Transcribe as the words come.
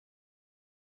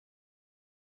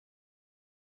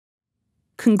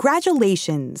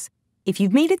Congratulations! If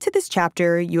you've made it to this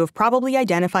chapter, you have probably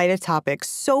identified a topic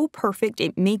so perfect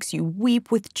it makes you weep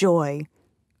with joy.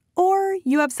 Or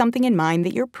you have something in mind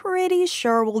that you're pretty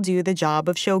sure will do the job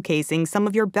of showcasing some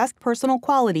of your best personal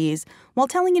qualities while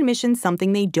telling admissions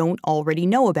something they don't already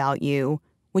know about you,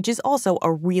 which is also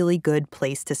a really good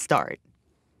place to start.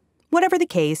 Whatever the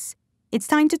case, it's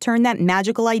time to turn that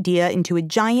magical idea into a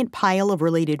giant pile of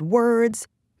related words,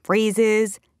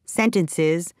 phrases,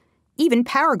 sentences, even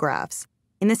paragraphs,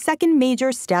 in the second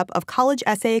major step of College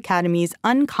Essay Academy's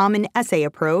uncommon essay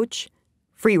approach,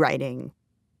 freewriting.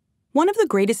 One of the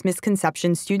greatest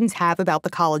misconceptions students have about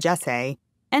the college essay,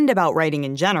 and about writing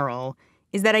in general,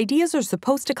 is that ideas are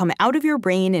supposed to come out of your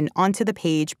brain and onto the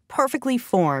page perfectly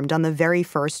formed on the very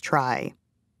first try.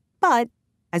 But,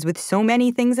 as with so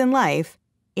many things in life,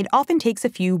 it often takes a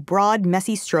few broad,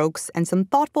 messy strokes and some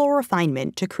thoughtful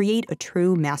refinement to create a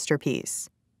true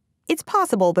masterpiece. It's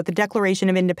possible that the Declaration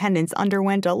of Independence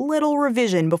underwent a little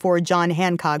revision before John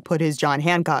Hancock put his John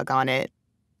Hancock on it.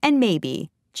 And maybe,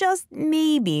 just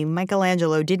maybe,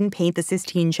 Michelangelo didn't paint the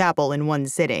Sistine Chapel in one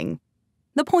sitting.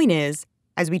 The point is,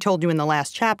 as we told you in the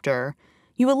last chapter,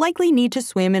 you will likely need to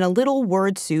swim in a little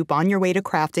word soup on your way to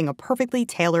crafting a perfectly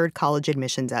tailored college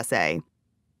admissions essay.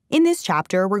 In this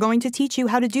chapter, we're going to teach you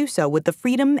how to do so with the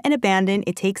freedom and abandon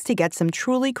it takes to get some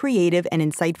truly creative and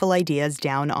insightful ideas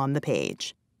down on the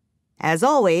page. As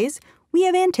always, we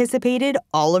have anticipated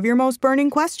all of your most burning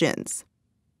questions.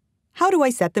 How do I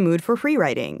set the mood for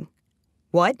freewriting?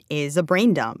 What is a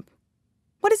brain dump?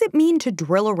 What does it mean to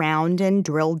drill around and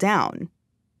drill down?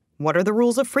 What are the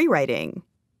rules of freewriting?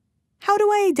 How do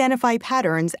I identify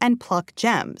patterns and pluck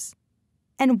gems?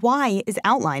 And why is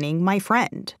outlining my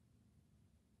friend?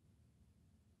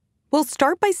 We'll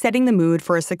start by setting the mood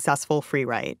for a successful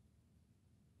freewrite.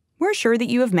 We're sure that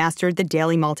you have mastered the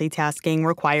daily multitasking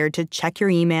required to check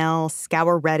your email,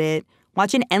 scour Reddit,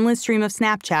 watch an endless stream of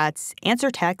Snapchats,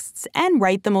 answer texts, and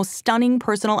write the most stunning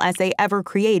personal essay ever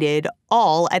created,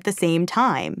 all at the same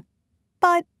time.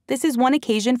 But this is one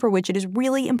occasion for which it is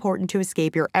really important to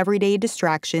escape your everyday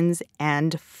distractions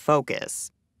and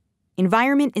focus.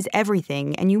 Environment is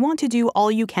everything, and you want to do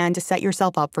all you can to set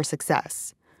yourself up for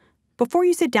success. Before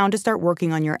you sit down to start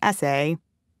working on your essay,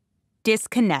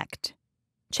 disconnect.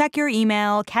 Check your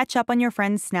email, catch up on your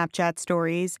friends' Snapchat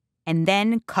stories, and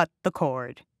then cut the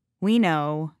cord. We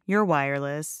know, you're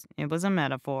wireless. It was a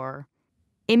metaphor.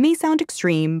 It may sound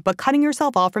extreme, but cutting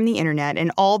yourself off from the internet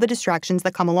and all the distractions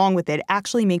that come along with it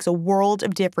actually makes a world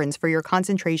of difference for your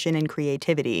concentration and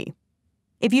creativity.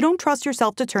 If you don't trust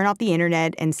yourself to turn off the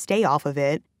internet and stay off of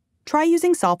it, try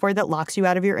using software that locks you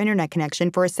out of your internet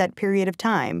connection for a set period of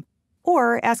time,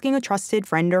 or asking a trusted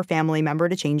friend or family member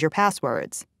to change your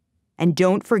passwords. And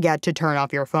don't forget to turn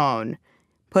off your phone.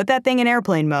 Put that thing in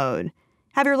airplane mode.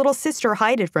 Have your little sister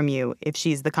hide it from you, if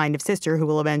she's the kind of sister who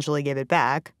will eventually give it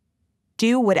back.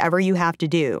 Do whatever you have to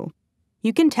do.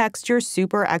 You can text your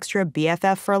super extra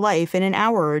BFF for life in an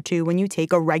hour or two when you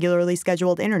take a regularly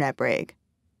scheduled internet break.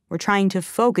 We're trying to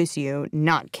focus you,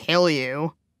 not kill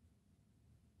you.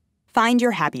 Find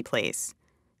your happy place.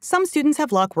 Some students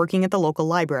have luck working at the local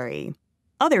library.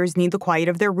 Others need the quiet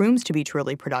of their rooms to be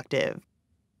truly productive.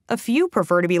 A few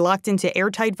prefer to be locked into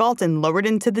airtight vaults and lowered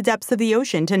into the depths of the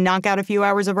ocean to knock out a few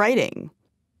hours of writing.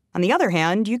 On the other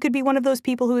hand, you could be one of those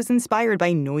people who is inspired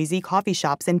by noisy coffee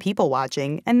shops and people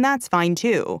watching, and that's fine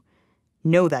too.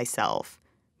 Know thyself.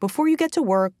 Before you get to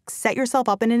work, set yourself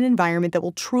up in an environment that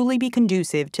will truly be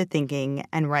conducive to thinking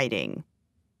and writing.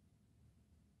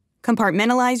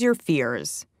 Compartmentalize your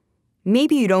fears.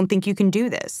 Maybe you don't think you can do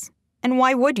this. And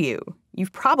why would you?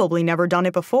 You've probably never done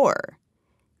it before.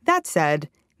 That said,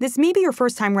 this may be your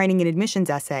first time writing an admissions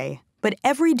essay, but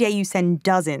every day you send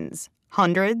dozens,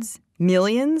 hundreds,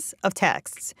 millions of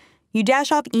texts. You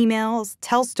dash off emails,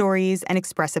 tell stories, and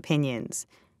express opinions.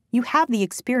 You have the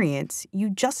experience,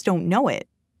 you just don't know it.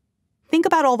 Think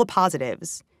about all the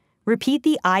positives. Repeat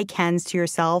the I cans to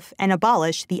yourself and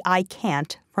abolish the I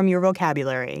can't from your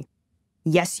vocabulary.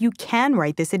 Yes, you can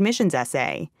write this admissions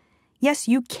essay. Yes,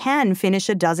 you can finish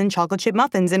a dozen chocolate chip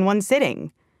muffins in one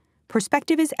sitting.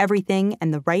 Perspective is everything,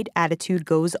 and the right attitude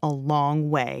goes a long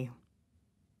way.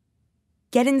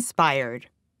 Get inspired.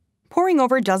 Poring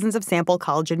over dozens of sample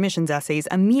college admissions essays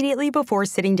immediately before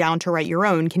sitting down to write your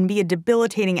own can be a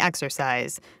debilitating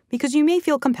exercise because you may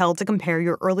feel compelled to compare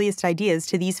your earliest ideas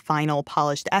to these final,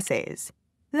 polished essays.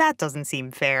 That doesn't seem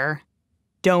fair.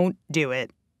 Don't do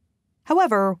it.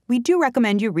 However, we do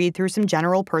recommend you read through some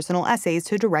general personal essays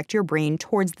to direct your brain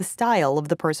towards the style of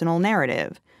the personal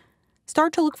narrative.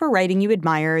 Start to look for writing you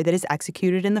admire that is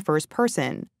executed in the first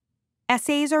person.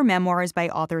 Essays or memoirs by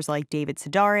authors like David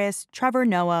Sedaris, Trevor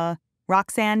Noah,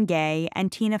 Roxane Gay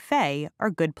and Tina Fey are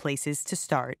good places to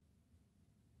start.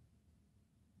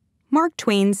 Mark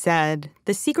Twain said,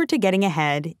 "The secret to getting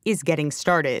ahead is getting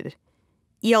started."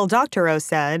 E.L. Doctorow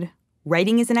said,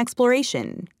 "Writing is an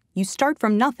exploration. You start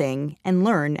from nothing and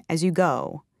learn as you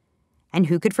go." And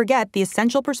who could forget the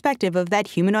essential perspective of that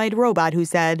humanoid robot who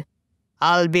said,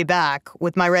 "I'll be back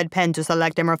with my red pen to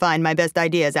select and refine my best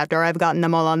ideas after I've gotten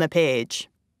them all on the page."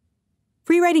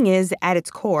 Freewriting is, at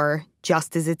its core,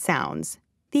 just as it sounds,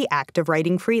 the act of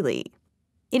writing freely.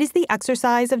 It is the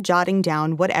exercise of jotting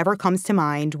down whatever comes to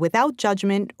mind without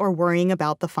judgment or worrying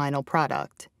about the final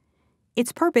product.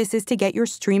 Its purpose is to get your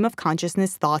stream of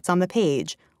consciousness thoughts on the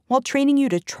page while training you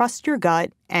to trust your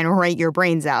gut and write your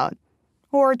brains out.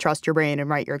 Or trust your brain and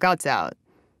write your guts out.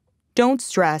 Don't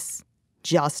stress,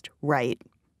 just write.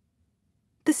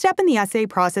 The step in the essay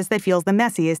process that feels the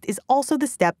messiest is also the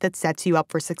step that sets you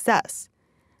up for success.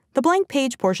 The blank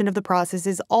page portion of the process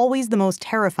is always the most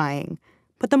terrifying,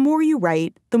 but the more you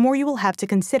write, the more you will have to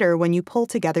consider when you pull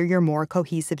together your more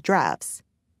cohesive drafts.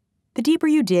 The deeper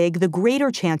you dig, the greater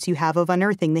chance you have of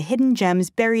unearthing the hidden gems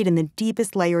buried in the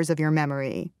deepest layers of your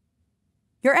memory.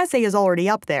 Your essay is already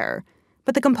up there,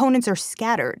 but the components are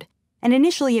scattered, and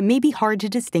initially it may be hard to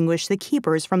distinguish the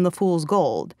keepers from the fool's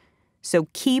gold. So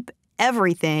keep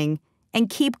everything and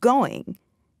keep going.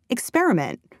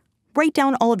 Experiment. Write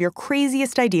down all of your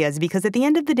craziest ideas because at the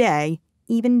end of the day,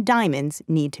 even diamonds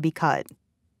need to be cut.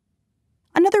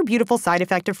 Another beautiful side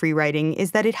effect of free writing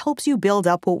is that it helps you build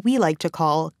up what we like to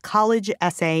call college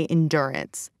essay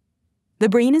endurance. The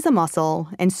brain is a muscle,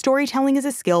 and storytelling is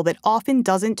a skill that often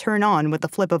doesn't turn on with the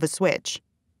flip of a switch.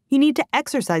 You need to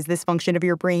exercise this function of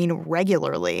your brain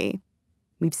regularly.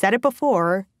 We've said it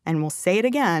before, and we'll say it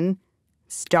again,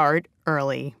 start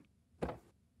early.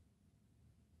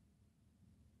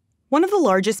 One of the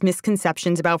largest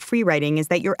misconceptions about free writing is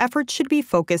that your efforts should be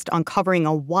focused on covering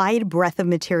a wide breadth of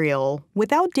material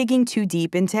without digging too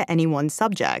deep into any one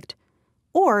subject,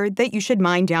 or that you should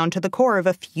mine down to the core of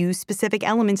a few specific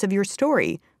elements of your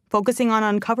story, focusing on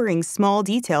uncovering small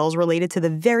details related to the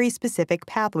very specific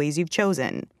pathways you've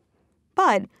chosen.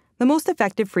 But the most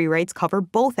effective free writes cover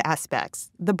both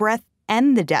aspects, the breadth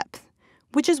and the depth,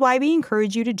 which is why we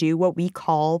encourage you to do what we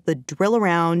call the drill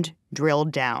around, drill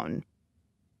down.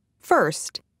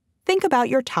 First, think about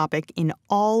your topic in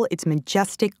all its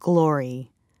majestic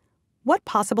glory. What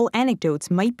possible anecdotes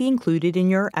might be included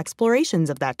in your explorations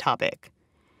of that topic?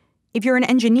 If you're an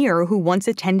engineer who once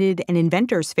attended an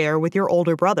inventor's fair with your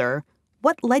older brother,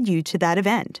 what led you to that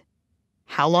event?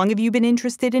 How long have you been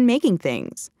interested in making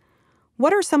things?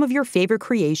 What are some of your favorite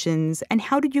creations, and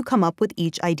how did you come up with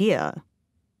each idea?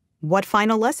 What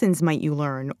final lessons might you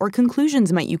learn, or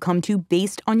conclusions might you come to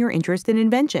based on your interest in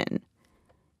invention?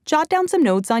 Jot down some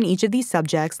notes on each of these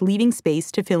subjects, leaving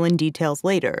space to fill in details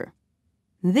later.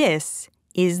 This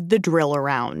is the drill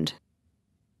around.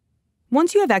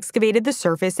 Once you have excavated the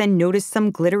surface and noticed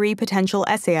some glittery potential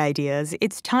essay ideas,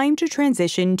 it's time to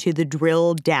transition to the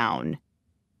drill down.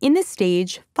 In this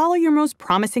stage, follow your most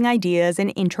promising ideas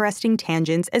and interesting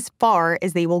tangents as far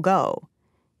as they will go.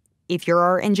 If you're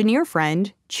our engineer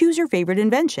friend, choose your favorite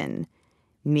invention.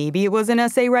 Maybe it was an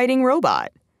essay writing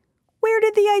robot. Where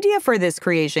did the idea for this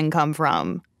creation come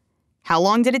from? How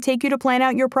long did it take you to plan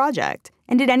out your project?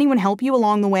 And did anyone help you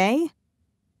along the way?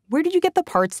 Where did you get the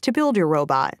parts to build your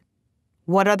robot?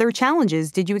 What other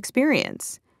challenges did you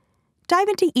experience? Dive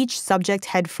into each subject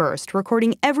head first,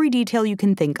 recording every detail you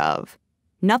can think of.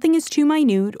 Nothing is too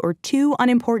minute or too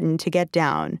unimportant to get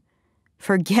down.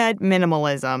 Forget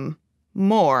minimalism.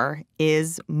 More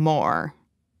is more.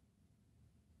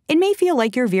 It may feel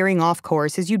like you're veering off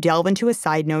course as you delve into a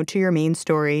side note to your main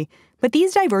story, but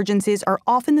these divergences are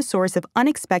often the source of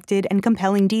unexpected and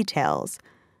compelling details.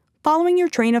 Following your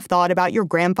train of thought about your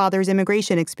grandfather's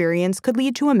immigration experience could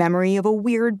lead to a memory of a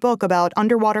weird book about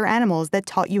underwater animals that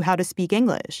taught you how to speak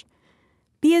English.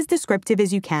 Be as descriptive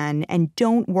as you can, and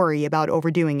don't worry about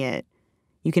overdoing it.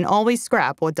 You can always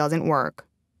scrap what doesn't work.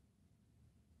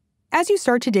 As you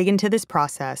start to dig into this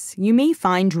process, you may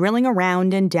find drilling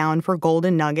around and down for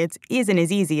golden nuggets isn't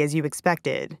as easy as you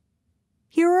expected.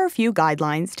 Here are a few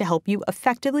guidelines to help you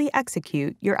effectively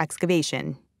execute your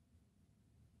excavation.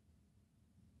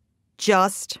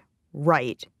 Just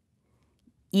write.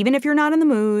 Even if you're not in the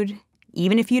mood,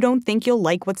 even if you don't think you'll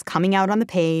like what's coming out on the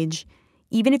page,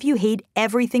 even if you hate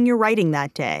everything you're writing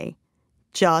that day,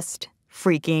 just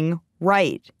freaking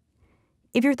write.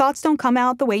 If your thoughts don't come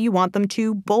out the way you want them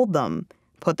to, bold them.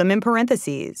 Put them in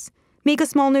parentheses. Make a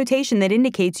small notation that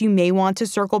indicates you may want to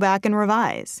circle back and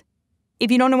revise. If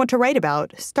you don't know what to write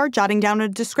about, start jotting down a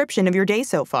description of your day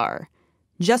so far.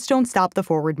 Just don't stop the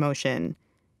forward motion.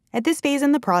 At this phase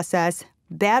in the process,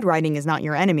 bad writing is not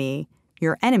your enemy.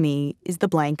 Your enemy is the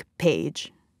blank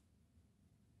page.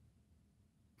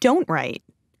 Don't write.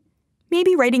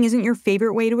 Maybe writing isn't your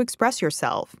favorite way to express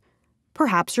yourself.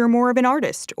 Perhaps you're more of an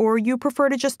artist, or you prefer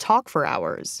to just talk for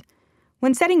hours.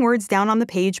 When setting words down on the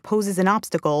page poses an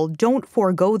obstacle, don't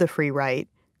forego the free write.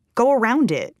 Go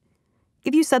around it.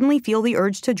 If you suddenly feel the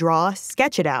urge to draw,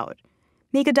 sketch it out.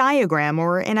 Make a diagram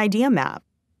or an idea map.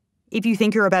 If you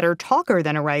think you're a better talker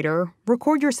than a writer,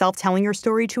 record yourself telling your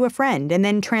story to a friend and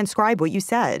then transcribe what you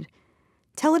said.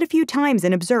 Tell it a few times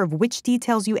and observe which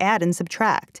details you add and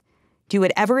subtract. Do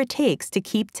whatever it takes to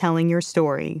keep telling your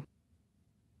story.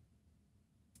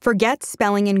 Forget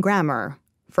spelling and grammar,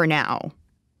 for now.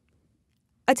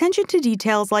 Attention to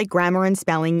details like grammar and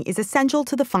spelling is essential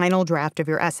to the final draft of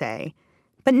your essay.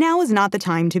 But now is not the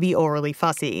time to be overly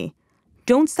fussy.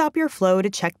 Don't stop your flow to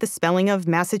check the spelling of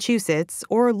Massachusetts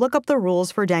or look up the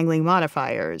rules for dangling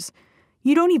modifiers.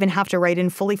 You don't even have to write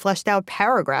in fully fleshed out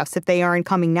paragraphs if they aren't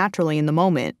coming naturally in the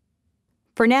moment.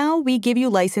 For now, we give you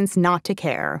license not to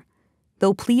care.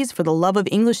 Though please, for the love of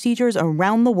English teachers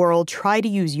around the world, try to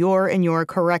use your and your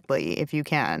correctly if you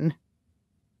can.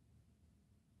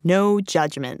 No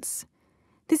judgments.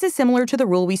 This is similar to the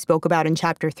rule we spoke about in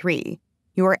Chapter 3.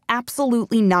 You are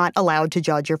absolutely not allowed to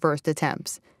judge your first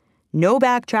attempts. No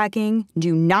backtracking.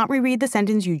 Do not reread the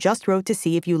sentence you just wrote to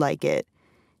see if you like it.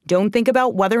 Don't think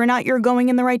about whether or not you're going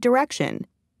in the right direction.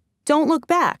 Don't look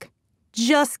back.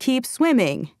 Just keep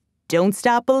swimming. Don't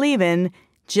stop believing.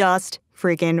 Just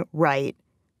freaking write.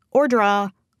 Or draw.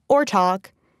 Or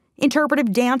talk.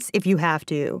 Interpretive dance if you have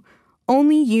to.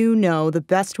 Only you know the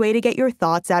best way to get your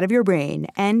thoughts out of your brain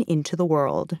and into the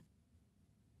world.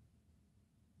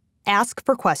 Ask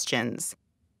for questions.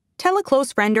 Tell a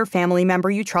close friend or family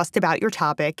member you trust about your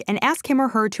topic and ask him or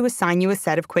her to assign you a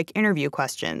set of quick interview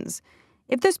questions.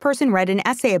 If this person read an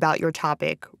essay about your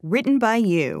topic, written by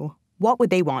you, what would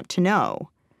they want to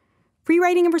know? Free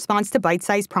writing in response to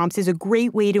bite-sized prompts is a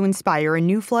great way to inspire a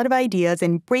new flood of ideas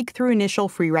and break through initial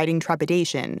free writing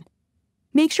trepidation.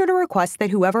 Make sure to request that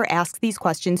whoever asks these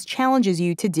questions challenges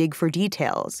you to dig for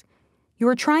details. You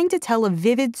are trying to tell a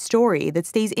vivid story that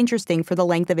stays interesting for the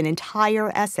length of an entire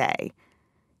essay.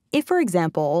 If, for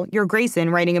example, you're Grayson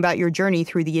writing about your journey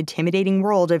through the intimidating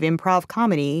world of improv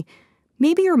comedy,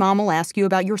 maybe your mom will ask you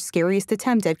about your scariest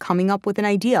attempt at coming up with an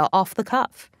idea off the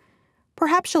cuff.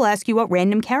 Perhaps she'll ask you what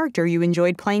random character you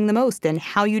enjoyed playing the most and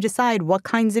how you decide what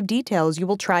kinds of details you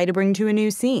will try to bring to a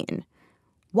new scene.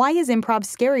 Why is improv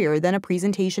scarier than a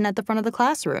presentation at the front of the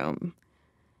classroom?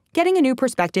 Getting a new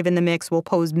perspective in the mix will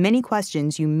pose many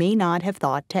questions you may not have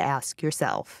thought to ask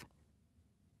yourself.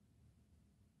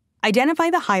 Identify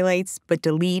the highlights, but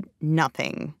delete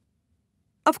nothing.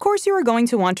 Of course, you are going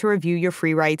to want to review your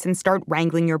free writes and start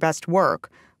wrangling your best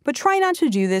work, but try not to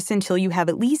do this until you have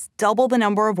at least double the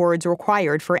number of words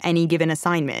required for any given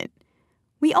assignment.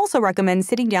 We also recommend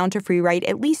sitting down to free write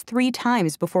at least 3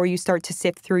 times before you start to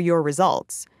sift through your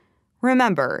results.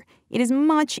 Remember, it is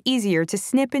much easier to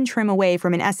snip and trim away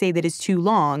from an essay that is too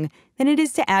long than it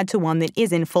is to add to one that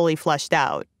isn't fully fleshed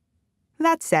out.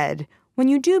 That said, when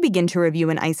you do begin to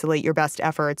review and isolate your best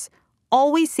efforts,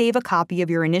 always save a copy of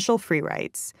your initial free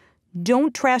writes.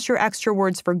 Don't trash your extra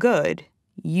words for good.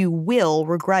 You will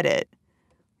regret it.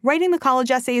 Writing the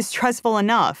college essay is stressful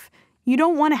enough. You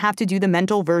don't want to have to do the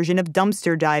mental version of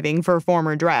dumpster diving for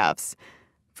former drafts.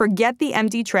 Forget the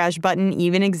empty trash button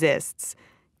even exists.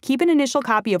 Keep an initial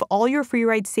copy of all your free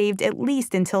writes saved at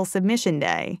least until submission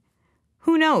day.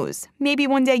 Who knows, maybe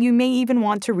one day you may even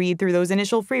want to read through those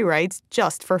initial free writes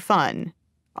just for fun.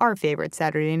 Our favorite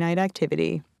Saturday night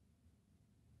activity.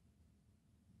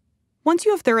 Once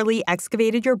you have thoroughly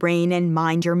excavated your brain and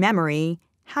mined your memory,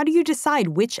 how do you decide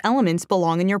which elements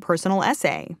belong in your personal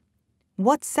essay?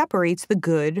 What separates the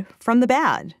good from the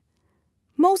bad?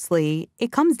 Mostly,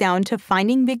 it comes down to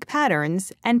finding big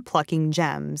patterns and plucking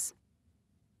gems.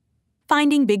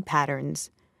 Finding big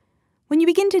patterns. When you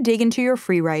begin to dig into your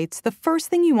free writes, the first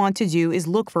thing you want to do is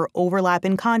look for overlap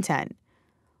in content.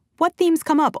 What themes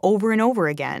come up over and over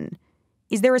again?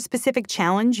 Is there a specific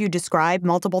challenge you describe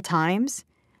multiple times?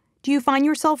 Do you find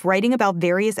yourself writing about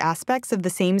various aspects of the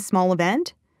same small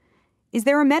event? Is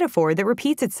there a metaphor that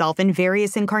repeats itself in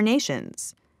various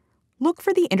incarnations? Look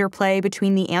for the interplay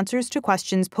between the answers to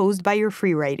questions posed by your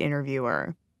free write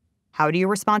interviewer. How do your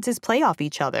responses play off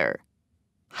each other?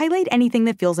 Highlight anything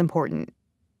that feels important.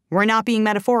 We're not being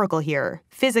metaphorical here.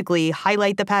 Physically,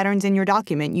 highlight the patterns in your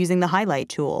document using the highlight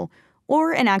tool,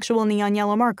 or an actual neon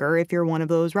yellow marker if you're one of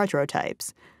those retro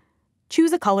types.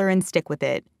 Choose a color and stick with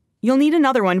it. You'll need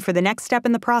another one for the next step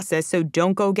in the process, so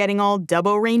don't go getting all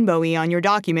double rainbowy on your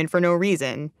document for no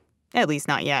reason. At least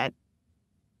not yet.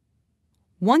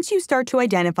 Once you start to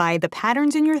identify the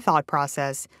patterns in your thought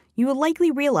process, you will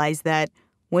likely realize that,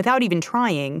 without even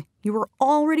trying, you are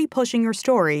already pushing your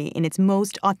story in its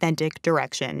most authentic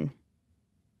direction.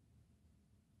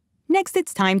 Next,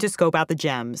 it's time to scope out the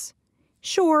gems.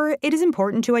 Sure, it is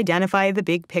important to identify the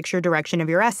big picture direction of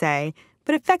your essay,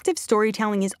 but effective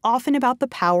storytelling is often about the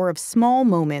power of small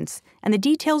moments, and the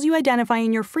details you identify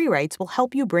in your free writes will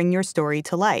help you bring your story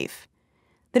to life.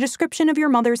 The description of your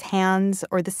mother's hands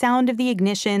or the sound of the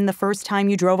ignition the first time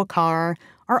you drove a car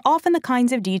are often the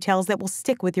kinds of details that will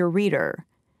stick with your reader.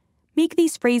 Make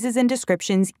these phrases and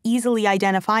descriptions easily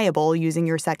identifiable using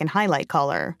your second highlight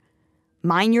color.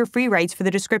 Mine your free writes for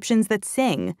the descriptions that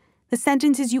sing, the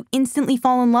sentences you instantly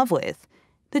fall in love with,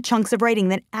 the chunks of writing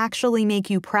that actually make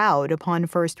you proud upon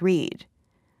first read.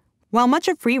 While much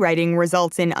of free writing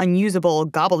results in unusable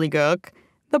gobbledygook,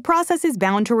 the process is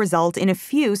bound to result in a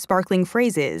few sparkling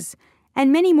phrases,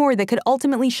 and many more that could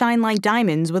ultimately shine like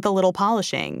diamonds with a little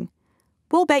polishing.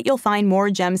 We'll bet you'll find more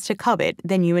gems to covet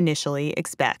than you initially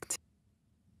expect.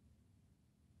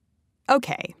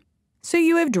 Okay, so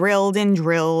you have drilled and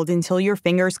drilled until your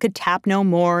fingers could tap no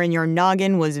more and your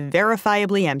noggin was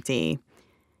verifiably empty.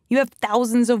 You have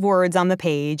thousands of words on the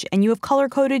page, and you have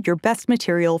color-coded your best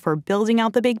material for building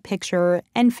out the big picture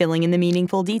and filling in the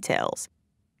meaningful details.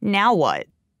 Now what?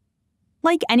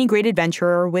 Like any great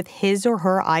adventurer with his or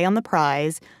her eye on the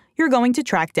prize, you're going to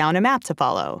track down a map to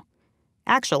follow.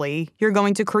 Actually, you're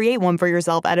going to create one for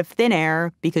yourself out of thin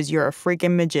air because you're a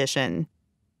freaking magician.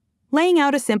 Laying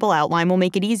out a simple outline will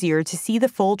make it easier to see the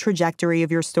full trajectory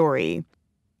of your story.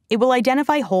 It will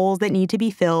identify holes that need to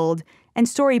be filled and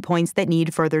story points that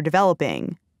need further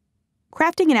developing.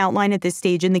 Crafting an outline at this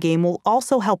stage in the game will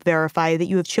also help verify that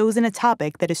you have chosen a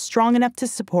topic that is strong enough to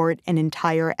support an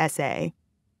entire essay.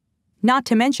 Not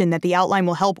to mention that the outline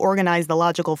will help organize the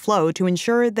logical flow to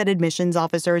ensure that admissions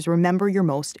officers remember your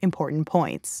most important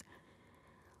points.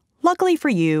 Luckily for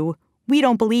you, we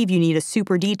don't believe you need a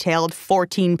super detailed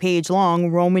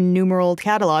 14-page-long Roman numeral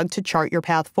catalog to chart your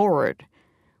path forward.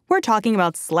 We're talking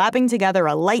about slapping together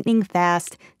a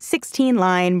lightning-fast,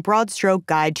 16-line, broad-stroke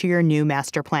guide to your new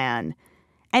master plan.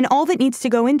 And all that needs to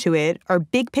go into it are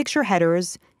big-picture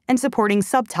headers and supporting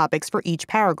subtopics for each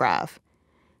paragraph.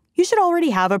 You should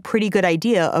already have a pretty good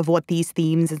idea of what these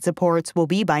themes and supports will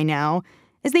be by now,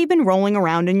 as they've been rolling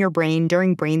around in your brain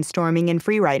during brainstorming and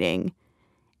free writing.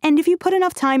 And if you put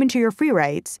enough time into your free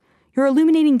writes, your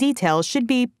illuminating details should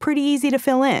be pretty easy to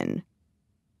fill in.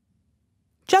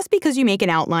 Just because you make an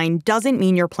outline doesn't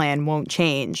mean your plan won't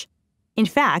change. In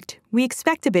fact, we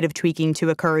expect a bit of tweaking to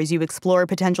occur as you explore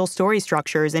potential story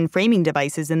structures and framing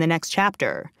devices in the next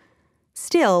chapter.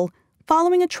 Still,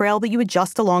 following a trail that you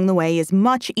adjust along the way is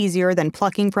much easier than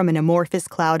plucking from an amorphous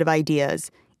cloud of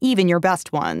ideas, even your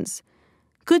best ones.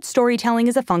 Good storytelling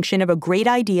is a function of a great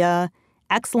idea,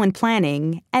 excellent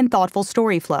planning, and thoughtful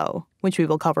story flow, which we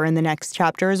will cover in the next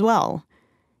chapter as well.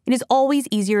 It is always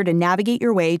easier to navigate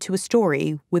your way to a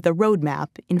story with a roadmap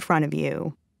in front of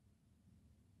you.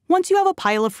 Once you have a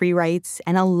pile of free writes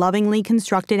and a lovingly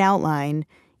constructed outline,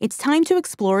 it's time to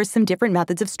explore some different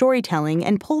methods of storytelling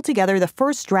and pull together the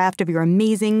first draft of your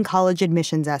amazing college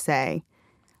admissions essay.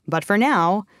 But for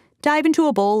now, dive into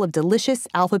a bowl of delicious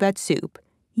alphabet soup.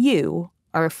 You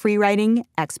are a free writing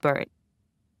expert.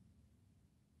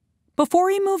 Before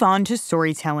we move on to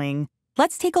storytelling,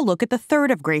 let's take a look at the third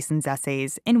of Grayson's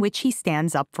essays in which he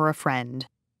stands up for a friend.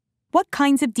 What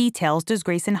kinds of details does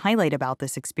Grayson highlight about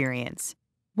this experience?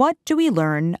 What do we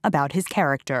learn about his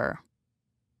character?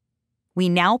 We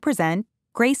now present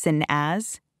Grayson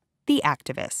as the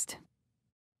activist.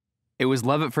 It was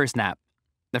love at first nap.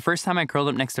 The first time I curled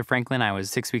up next to Franklin, I was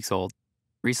 6 weeks old,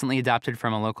 recently adopted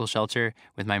from a local shelter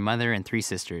with my mother and 3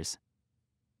 sisters.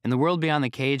 In the world beyond the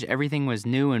cage, everything was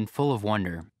new and full of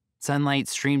wonder. Sunlight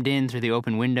streamed in through the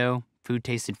open window, food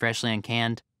tasted freshly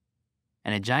uncanned,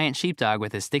 and a giant sheepdog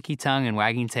with a sticky tongue and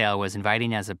wagging tail was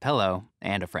inviting as a pillow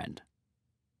and a friend.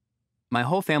 My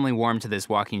whole family warmed to this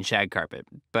walking shag carpet,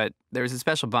 but there was a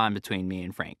special bond between me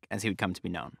and Frank, as he would come to be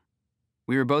known.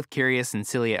 We were both curious and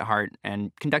silly at heart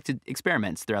and conducted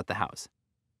experiments throughout the house.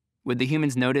 Would the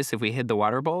humans notice if we hid the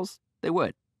water bowls? They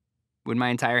would. Would my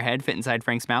entire head fit inside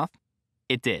Frank's mouth?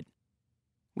 It did.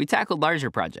 We tackled larger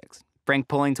projects, Frank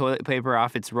pulling toilet paper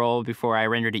off its roll before I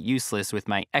rendered it useless with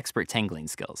my expert tangling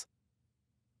skills.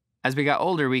 As we got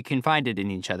older, we confided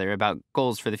in each other about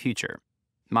goals for the future.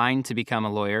 Mine to become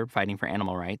a lawyer fighting for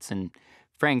animal rights, and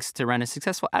Frank's to run a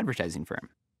successful advertising firm.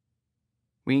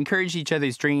 We encouraged each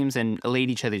other's dreams and allayed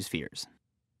each other's fears.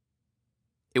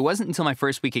 It wasn't until my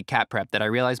first week at cat prep that I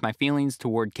realized my feelings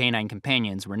toward canine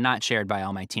companions were not shared by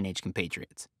all my teenage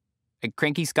compatriots. A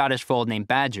cranky Scottish foal named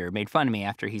Badger made fun of me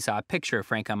after he saw a picture of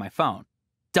Frank on my phone.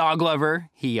 "Dog lover,"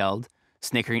 he yelled,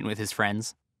 snickering with his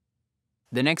friends.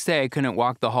 The next day, I couldn't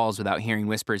walk the halls without hearing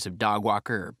whispers of dog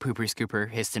walker or pooper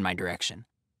scooper hissed in my direction.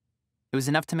 It was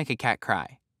enough to make a cat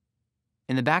cry.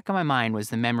 In the back of my mind was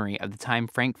the memory of the time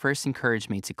Frank first encouraged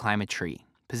me to climb a tree,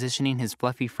 positioning his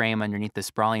fluffy frame underneath the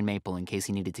sprawling maple in case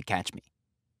he needed to catch me.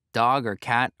 Dog or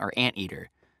cat or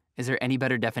anteater, is there any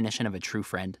better definition of a true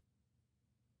friend?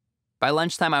 By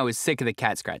lunchtime, I was sick of the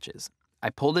cat scratches.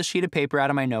 I pulled a sheet of paper out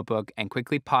of my notebook and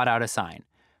quickly pawed out a sign.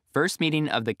 First meeting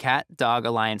of the Cat Dog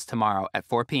Alliance tomorrow at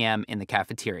 4 p.m. in the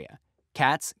cafeteria.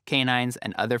 Cats, canines,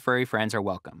 and other furry friends are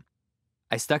welcome.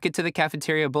 I stuck it to the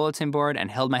cafeteria bulletin board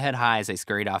and held my head high as I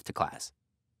scurried off to class.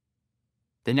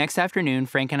 The next afternoon,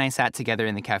 Frank and I sat together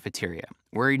in the cafeteria,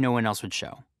 worried no one else would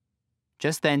show.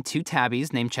 Just then, 2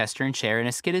 tabbies named Chester and Cher and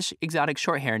a skittish, exotic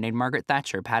shorthair named Margaret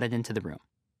Thatcher padded into the room.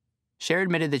 Cher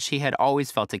admitted that she had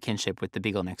always felt a kinship with the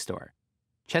beagle next door.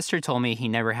 Chester told me he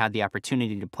never had the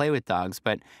opportunity to play with dogs,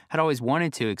 but had always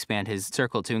wanted to expand his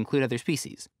circle to include other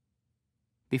species.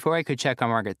 Before I could check on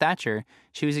Margaret Thatcher,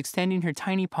 she was extending her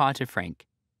tiny paw to Frank,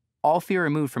 all fear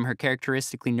removed from her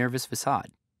characteristically nervous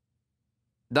facade.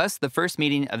 Thus, the first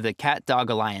meeting of the Cat Dog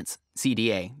Alliance,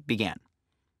 CDA, began.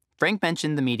 Frank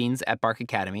mentioned the meetings at Bark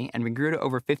Academy, and we grew to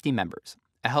over 50 members,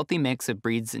 a healthy mix of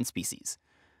breeds and species.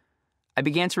 I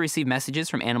began to receive messages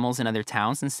from animals in other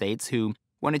towns and states who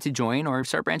wanted to join or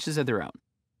start branches of their own.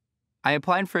 I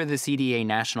applied for the CDA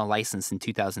national license in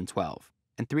 2012,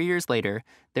 and 3 years later,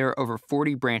 there are over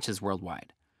 40 branches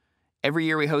worldwide. Every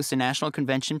year we host a national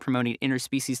convention promoting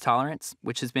interspecies tolerance,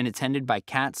 which has been attended by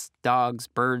cats, dogs,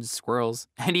 birds, squirrels,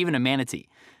 and even a manatee.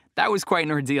 That was quite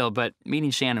an ordeal, but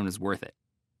meeting Shannon was worth it.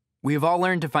 We have all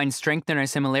learned to find strength in our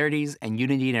similarities and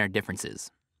unity in our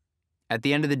differences. At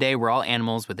the end of the day, we're all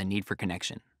animals with a need for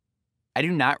connection. I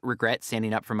do not regret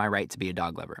standing up for my right to be a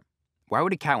dog lover. Why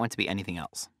would a cat want to be anything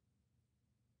else?